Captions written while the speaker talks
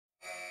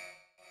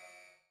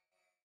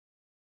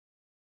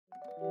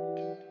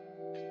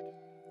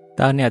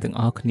តើអ្នកទាំង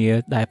អស់គ្នា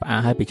ដែលផ្អា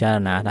កឲ្យពិចារ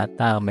ណាថា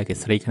តើ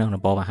Omega-3 ក្នុងរ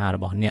បបអាហាររ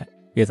បស់អ្នក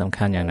វាសំ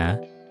ខាន់យ៉ាងណា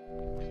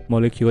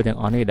Molecule ទាំង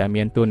អស់នេះដែល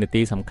មានតួនា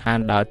ទីសំខា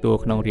ន់ដើរតួ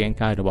ក្នុងរាង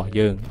កាយរបស់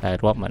យើងដែល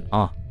រាប់មិនអ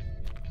ស់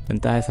ប៉ុ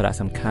ន្តែសារៈ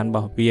សំខាន់រប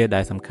ស់វាដែ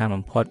លសំខាន់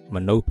បំផុតម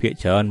នុស្សភាគ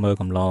ច្រើនមើល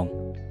កំឡង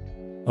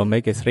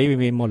Omega-3 វា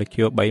មាន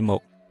Molecule 3មុ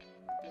ខ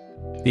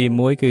ទី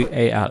1គឺ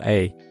ALA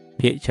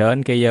ភាគច្រើន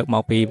គេយកម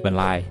កពីបន្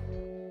លែ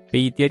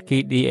ពីរទៀតគឺ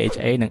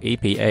DHA និង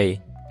EPA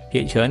ភា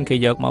គច្រើនគេ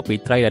យកមកពី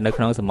ត្រីដែលនៅ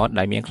ក្នុងសមុទ្រ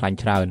ដែលមានខ្លាញ់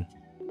ច្រើន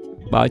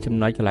បើចំ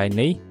ណុចកន្លែង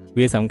នេះ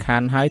វាសំខា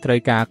ន់ហើយត្រូវ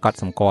ការកត់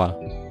សម្គាល់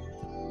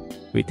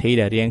វិធី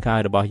ដែលរាងកាយ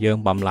របស់យើង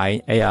បំលែង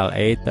ALA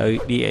ទៅ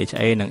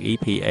DHA និង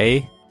EPA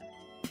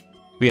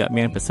វាអត់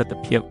មានប្រសិទ្ធ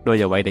ភាពដូច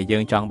អ្វីដែលយើ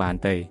ងចង់បាន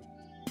ទេ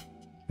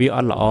វាអ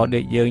ត់ល្អដូ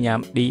ចយើងញ៉ាំ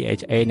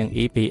DHA និង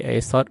EPA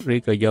សុទ្ធឬ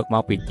ក៏យកម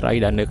កពីត្រី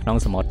ដែលនៅក្នុង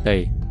សមុទ្រទេ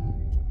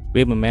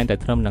វាមិនមែនតែ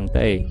ត្រឹមនឹង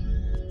ទេ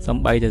សូ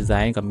ម្បីតែហ្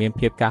សែនក៏មាន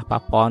ភាពកាស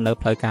ប៉ះពាល់នៅ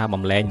ផ្លូវការ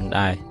បំលែងនឹង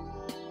ដែរ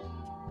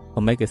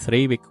Omega-3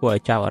 វាគួរឲ្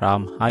យចាប់អារ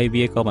ម្មណ៍ហើយ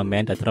វាក៏មិនមែ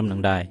នតែត្រឹមនឹ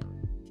ងដែរ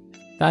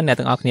តើអ្នក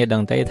ទាំងអស់គ្នាដឹ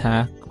ងទេថា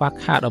ខ្វះ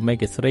ខាត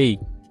Omega-3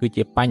 គឺ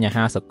ជាបញ្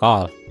ហាសក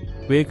ល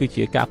វាគឺ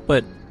ជាការពិ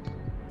ត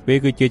វា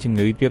គឺជាជំ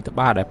ងឺរាបត្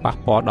បាតដែលប៉ះ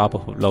ពាល់ដល់ពិ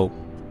ភពលោក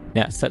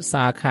អ្នកសិក្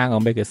សាខាង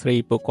Omega-3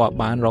 ពួកគាត់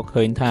បានរក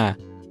ឃើញថា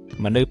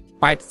មនុស្ស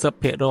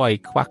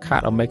 80% ខ្វះខា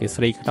ត Omega-3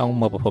 ក្នុង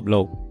មួយពិភព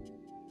លោក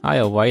ហើយ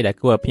អ្វីដែល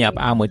គួរឲ្យភ្ញាក់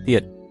ផ្អើលមួយទៀ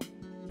ត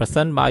ប្រ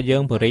សិនបើយើ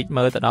ងបរិយា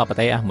មើលទៅដល់ប្រ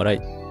ទេសអាមេរិក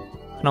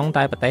ក្នុង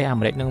តែប្រទេសអា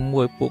មេរិកនឹង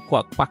មួយពួកគា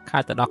ត់ខ្វះខា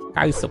តទៅដល់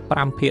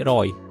 95%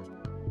 ឥ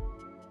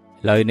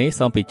ឡូវនេះ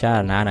សូមពិចារ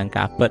ណានឹង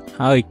ការពិត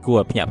ហើយគួរ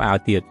ឲ្យភ្ញាក់ផ្អើល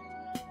ទៀត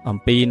អំ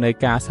ពីនៃ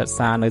ការសិក្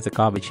សានៅសាក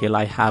លវិទ្យា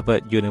ល័យ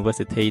Harvard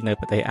University នៅ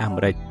ប្រទេសអាមេ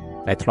រិក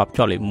ដែលធ្លាប់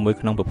ជាប់លេខ1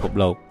ក្នុងពិភព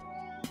លោក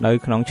នៅ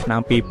ក្នុងឆ្នាំ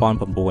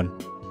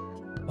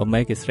 2009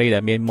 Omega-3 ដែ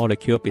លមាន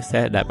molecule ពិសេ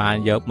សដែលបាន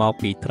យកមក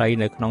ពីត្រី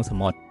នៅក្នុងស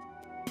មុទ្រ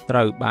ត្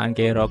រូវបាន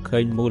គេរកឃើ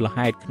ញមូល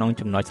ហេតុក្នុង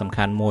ចំណុចសំ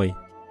ខាន់មួយ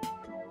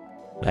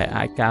ដែល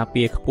អាចការ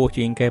ពារខ្ពស់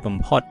ជាងគេបំ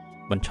ផុត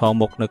បញ្ឈរ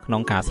មុខនៅក្នុ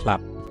ងការស្លា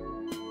ប់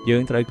យើ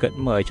ងត្រូវគិត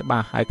មើលឲ្យច្បា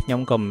ស់ហើយខ្ញុំ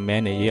ក៏មិនមែ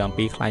ននិយាយអំ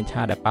ពីខ្លាញ់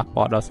ឆាដែលប៉ះ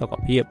ពាល់ដល់សុខ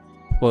ភាព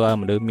ធ្វើឲ្យ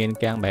មនុស្សមាន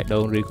កាំងបេះដូ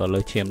ងឬក៏លើ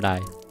សឈាមដែរ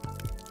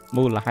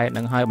មូលហេតុ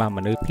នឹងហើយបានម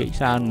នុស្សភាគ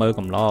ច្រើនមើល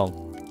កំឡង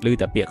ឬ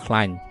តែពាក្យខ្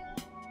លាញ់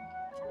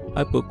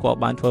ហើយពួកគាត់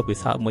បានធ្វើពិ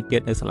សោធន៍មួយទៀ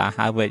តនៅសាលា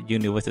Harvard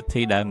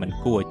University ដែលមិន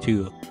គួរជឿ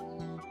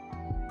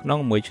ក្នុង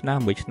មួយឆ្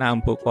នាំ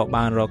ពួកគាត់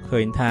បានរកឃើ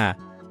ញថា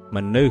ម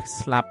នុស្ស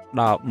ស្លាប់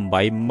ដល់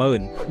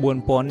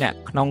 84,000 នាក់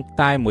ក្នុង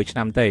តែមួយឆ្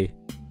នាំទេ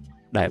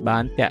ដែលបា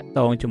នតាក់ទ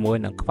ងជាមួយ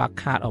នឹងខ្វះ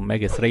ខាត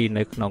Omega-3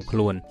 នៅក្នុងខ្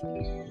លួន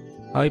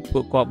ហើយពួ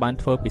កគាត់បាន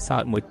ធ្វើពិសោ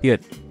ធន៍មួយទៀត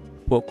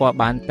ពួកគាត់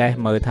បានតេស្ត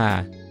មើលថា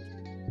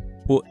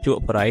ពួកជ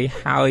ក់បរិយ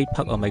ហើយ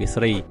ផឹក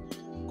Omega-3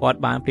 គាត់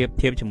បានប្រៀប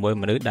ធៀបជាមួយ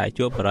មនុស្សដែល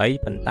ជក់បរិយ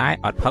ប៉ុន្តែ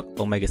អត់ផឹក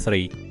Omega-3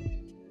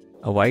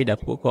 អ្វីដែល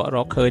ពួកគាត់រ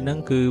កឃើញហ្នឹង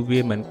គឺវា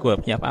មិនគួរឲ្យ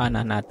ភ្ញាក់ផ្អើល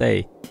ណាស់ទេ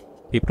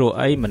ពីព្រោះ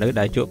អីមនុស្ស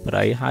ដែលជក់ប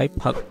រិយហើយ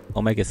ផឹក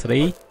Omega-3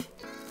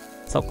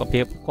 សុខ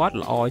ភាពគាត់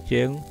ល្អ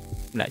ជាង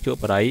អ្នកជក់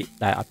បរិយ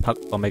ដែលអត់ផឹក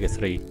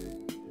Omega-3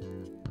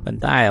 ប៉ុ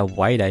ន្តែអ្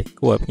វីដែល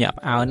គួរឲ្យភ្ញាក់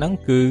ផ្អើលហ្នឹង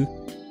គឺ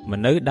ម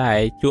នុស្សដែល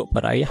ជក់ប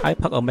រិយហើយ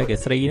ផឹក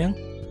Omega-3 ហ្នឹង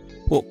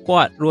ពួក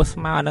គាត់រស់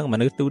ស្មើនឹងម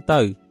នុស្សទូ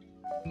ទៅ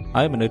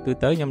ហើយមនុស្សទូ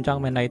ទៅខ្ញុំចង់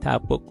មានន័យថា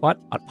ពួកគាត់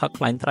អត់ផឹក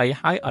ខ្លាញ់ត្រី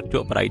ហើយអត់ជ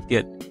ក់បរិយទៀ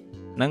ត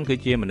ហ្នឹងគឺ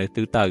ជាមនុស្ស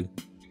ទូទៅ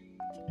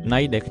ន័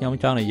យដែលខ្ញុំ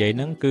ចង់និយាយ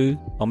ហ្នឹងគឺ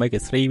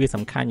Omega-3 វា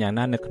សំខាន់យ៉ាង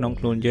ណាស់នៅក្នុង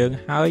ខ្លួនយើង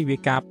ហើយវា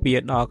ការពារ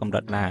ដល់កម្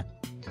រិតណា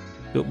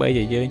ទោះបី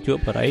ជាយើងជ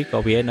ក់បរិយក៏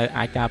វានៅ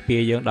អាចការពា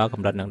រយើងដល់ក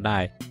ម្រិតហ្នឹងដែ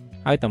រ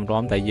ហើយតម្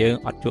រាំតែយើង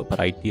អត់ជក់ប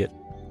រិយទៀត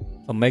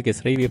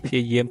Omega-3 វាព្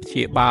យាយាមព្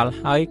យាបាល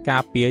ហើយកា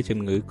រពារជំ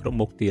ងឺគ្រប់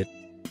មុខទៀត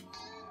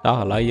តោះ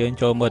ឥឡូវយើង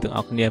ចូលមើលទាំងអ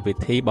ស់គ្នាវិ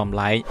ធីបំ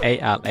លែង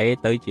ALA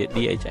ទៅជា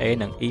DHA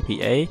និង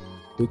EPA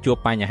គឺជួប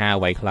បញ្ហា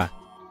អ្វីខ្លះ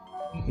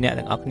អ្នក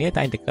ទាំងអស់គ្នា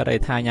តែងតែគិត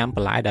ថាញ៉ាំប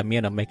ន្លែដែលមា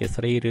ន Omega-3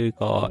 ឬ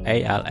ក៏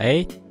ALA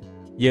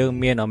យើង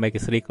មាន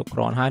Omega-3 គ្រប់គ្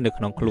រាន់ហើយនៅ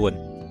ក្នុងខ្លួន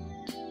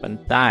ប៉ុន្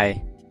តែ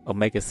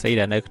Omega-3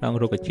 ដែលនៅក្នុង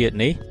រុក្ខជាតិ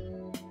នេះ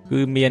គឺ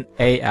មាន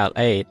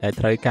ALA ដែល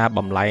ត្រូវការ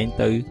បំលែង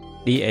ទៅ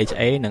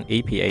DHA និង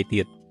EPA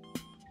ទៀត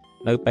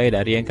នៅពេល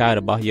ដែលរាងកាយ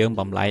របស់យើង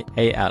បំលែង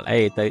ALA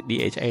ទៅ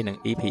DHA និង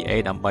EPA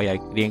ដើម្បីឲ្យ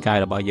រាងកាយ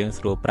របស់យើង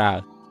ស្រួលប្រើ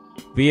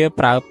វា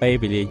ប្រើពេល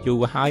វេលាយូរ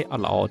ហើយអ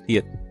ត់ល្អទៀ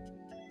ត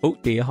ឧ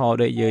ទាហរណ៍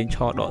ដូចយើងឆ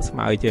ដកស្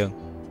មៅជាង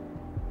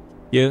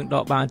យើងដ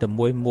កបានតែ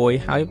មួយ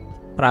ហើយ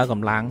ប្រើក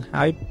ម្លាំង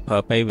ហើយប្រើ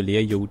ពេលវេលា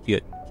យូរទៀ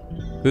ត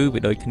គឺវា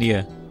ដូចគ្នា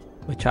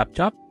បើឆាប់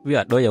ចប់វា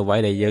អត់ដូចអ្វី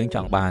ដែលយើងច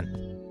ង់បាន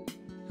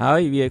ហើ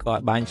យវាក៏អ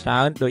ត់បានច្រើ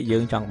នដូចយើ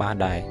ងចង់បាន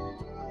ដែរ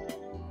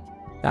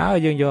តើ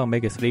យើងយក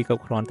Omega-3 គ្រ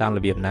ប់គ្រាន់តាមរ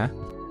បៀបណា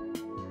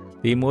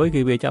ទី1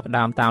គឺវាចាប់ផ្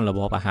ដើមតាមរ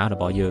បបអាហាររ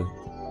បស់យើង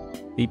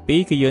ទី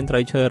2គឺយើងត្រូ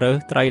វជ្រើសរើស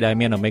ត្រីដែល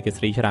មាន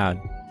Omega-3 ច្រើន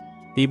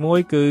ទី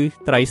1គឺ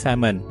ត្រី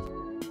Salmon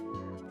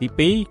ទី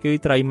2គឺ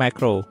ត្រី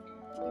Macro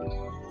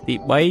ទី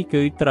3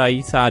គឺត្រី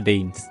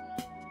Sardines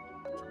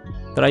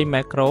ត្រី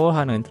Macro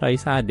ហើយនិងត្រី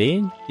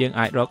Sardines យើង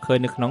អាចរកឃើញ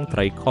នៅក្នុងត្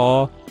រីខ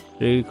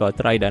ឬក៏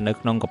ត្រីដែលនៅ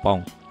ក្នុងកំប៉ុង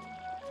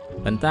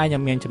ប៉ុន្តែខ្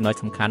ញុំមានចំណុច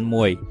សំខាន់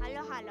មួយ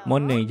មុ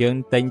ននឹងយើង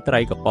ទិញត្រី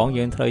កំប៉ុង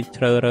យើងត្រូវ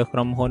ជ្រើសរើសក្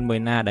រុមហ៊ុនមួយ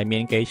ណាដែលមា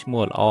នកេរ្តិ៍ឈ្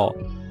មោះល្អ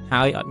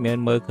ហើយអត់មាន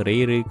Mercury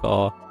ឬក៏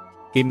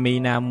គីមី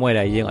ណាមួយ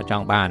ដែលយើងអត់ច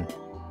ង់បាន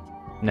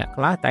អ្នក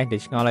ខ្លះតែងតែ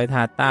ឆ្ងល់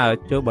ថាតើ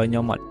ចុះបើខ្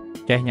ញុំអត់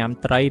ចេះញ៉ាំ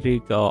ត្រីឬ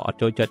ក៏អត់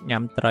ចូលចិត្ត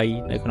ញ៉ាំត្រី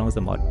នៅក្នុងស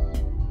មុទ្រ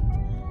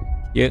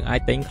យើងអាច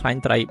ទិញខ្លាញ់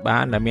ត្រីបា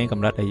នដែលមានក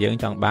ម្រិតដែលយើង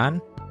ចង់បាន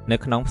នៅ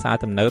ក្នុងផ្សារ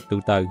ទំនើបទូ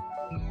ទៅឥ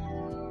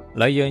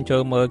ឡូវយើងចូ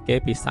លមើលគេ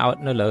ពិសោធ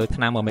ន៍នៅលើថ្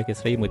នាំ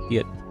Omega-3 មួយ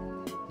ទៀត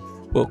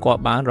ពួកគា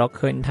ត់បានរក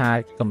ឃើញថា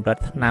កម្រិត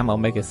ថ្នាំ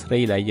Omega-3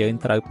 ដែលយើង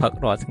ត្រូវផឹក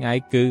រាល់ថ្ងៃ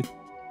គឺ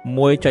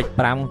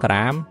 1.5 ក្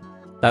រាម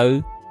ទៅ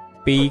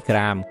2ក្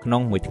រាមក្នុ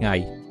ងមួយថ្ងៃ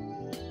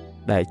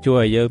ដែលជួ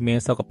យឲ្យយើងមាន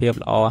សុខភាព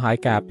ល្អហើយ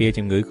ការពារ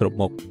ជំងឺគ្រប់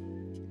មុខ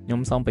ខ្ញុំ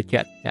សូមបញ្ជា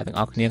ក់អ្នកទាំង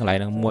អស់គ្នាកន្លែង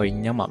ហ្នឹងមួយ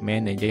ខ្ញុំអត់មែន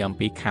និយាយអំ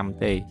ពីខាំ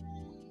ទេ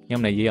ខ្ញុំ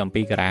និយាយអំ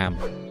ពីក្រាម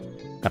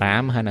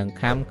ហើយនឹង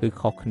ខាំគឺ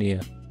ខុសគ្នា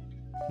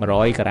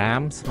100ក្រា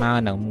មស្មើ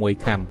នឹង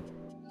1ខាំ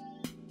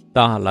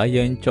តោះឥឡូវ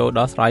យើងចូល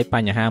ដោះស្រាយប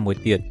ញ្ហាមួយ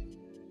ទៀត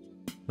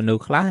មនុស្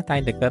សខ្លះតែង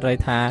តែគិត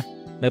ថា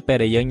នៅពេល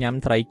ដែលយើងញ៉ាំ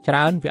ត្រីច្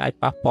រើនវាអាច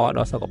ប៉ះពាល់ដ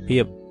ល់សុខភា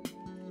ព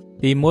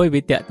ទី1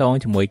វាទាក់ទង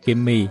ជាមួយគី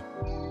មី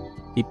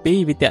ទី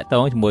2វាទាក់ទ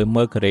ងជាមួយ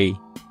Mercury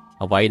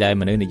អ្វីដែល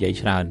មនុស្សនិយាយ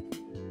ច្រើន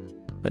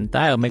ប៉ុន្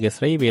តែ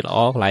Omega-3 វាល្អ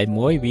កន្លែង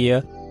មួយវា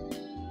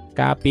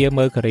ការពារ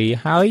Mercury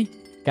ហើយ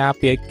ការ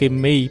ពារគី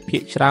មីភា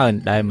គច្រើន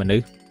ដែលមនុ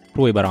ស្សព្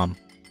រួយបារម្ភ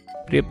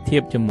ប្រៀបធៀ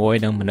បជាមួយ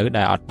នឹងមនុស្ស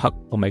ដែលអត់ផឹក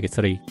Omega-3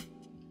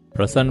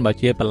 ប្រសិនបើ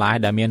ជាបន្លែ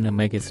ដែលមាន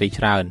Omega-3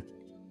 ច្រើន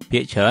ភា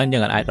គច្រើនយើ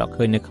ងអាចរក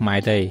ឃើញនៅខ្មែរ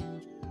ទេ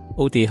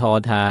ឧទាហរ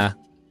ណ៍ថា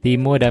ទី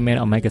1ដែលមាន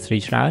Omega-3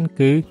 ច្រើន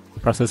គឺ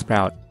Brussels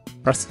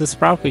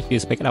sprout គឺជា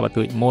ស្ពៃក្តាប់បន្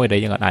ទូចមួយដែល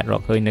យើងអាចរ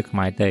កឃើញនៅខ្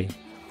មែរទេ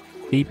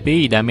ទី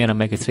2ដែលមាន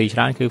Omega-3 ច្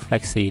រើនគឺ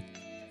flaxseed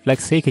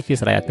គឺជា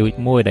សារ៉េអាទូច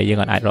មួយដែលយើង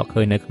អាចរក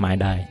ឃើញនៅខ្មែរ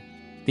ដែរ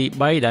ទី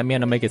3ដែលមាន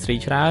Omega-3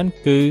 ច្រើន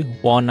គឺ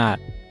walnut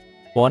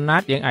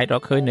យើងអាចរ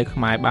កឃើញនៅខ្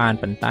មែរបាន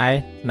ប៉ុន្តែ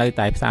នៅ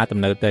តែផ្សារទំ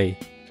នើបទេ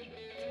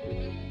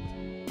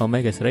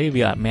Omega-3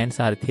 វាអត់មាន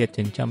សារធាតុ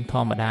ចិញ្ចឹមធ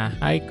ម្មតា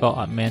ហើយក៏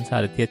អត់មានសា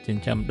រធាតុចិ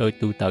ញ្ចឹមដូច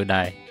ទូទៅ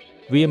ដែរ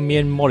វាមា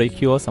ន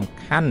molecule សំ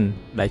ខាន់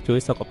ដែលជួយ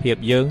សុខភាព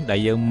យើងដែល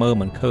យើងមើល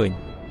មិនឃើញ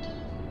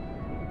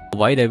អ្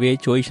វីដែលវា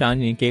ជួយច្រើន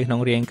ជាងគេក្នុ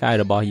ងរាងកាយ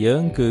របស់យើ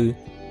ងគឺ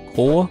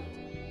ខួរ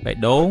បេះ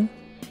ដូង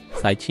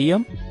សាច់ឈាម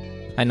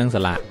ហើយនិង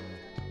សាឡាក់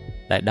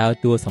ដែលដើរ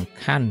តួសំ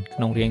ខាន់ក្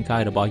នុងរាងកា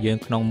យរបស់យើង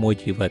ក្នុងមួយ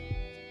ជីវិត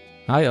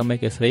ហើយ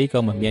Omega-3 ក៏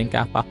មិនមាន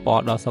ការប៉ះពា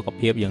ល់ដល់សុខ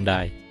ភាពយើង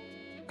ដែរ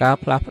ការ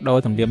ផ្លាស់ប្ដូរ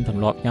ទំនៀមទ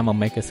ម្លាប់ញ៉ាំ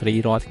Omega-3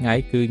 រាល់ថ្ងៃ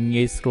គឺ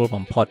ងាយស្រួល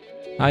បំផុត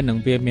ហើយនឹង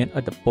វាមានឥ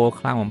ទ្ធិពល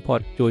ខ្លាំងបំផុត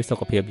ជួយសុ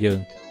ខភាពយើង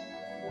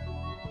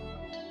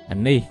អា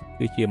នេះ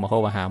គឺជាម្ហូ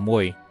បអាហារមួ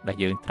យដែល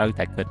យើងត្រូវ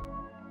តែគិត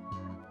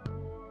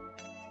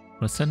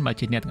ប្រសិនបើ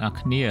ជាអ្នកទាំងអស់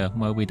គ្នា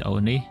មើលវីដេអូ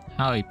នេះ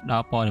ហើយផ្ដ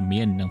ល់ព័ត៌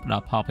មាននិងផ្ដ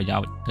ល់ផលប្រយោ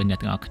ជន៍ទៅអ្នក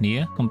ទាំងអស់គ្នា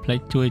កុំភ្លេច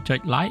ជួយចុច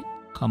like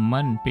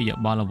comment ពីយោ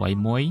បល់អ្វី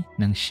មួយ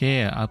និង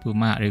share ឲ្យពូ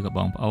ម៉ាក់ឬក៏ប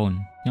ងប្អូន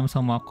ខ្ញុំសូ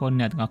មអរគុណ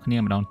អ្នកទាំងអស់គ្នា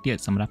ម្ដងទៀត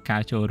សម្រាប់កា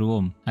រចូលរួ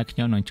មហើយខ្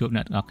ញុំនឹងជួប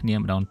អ្នកទាំងអស់គ្នា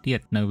ម្ដងទៀត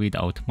នៅវីដេ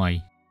អូថ្មី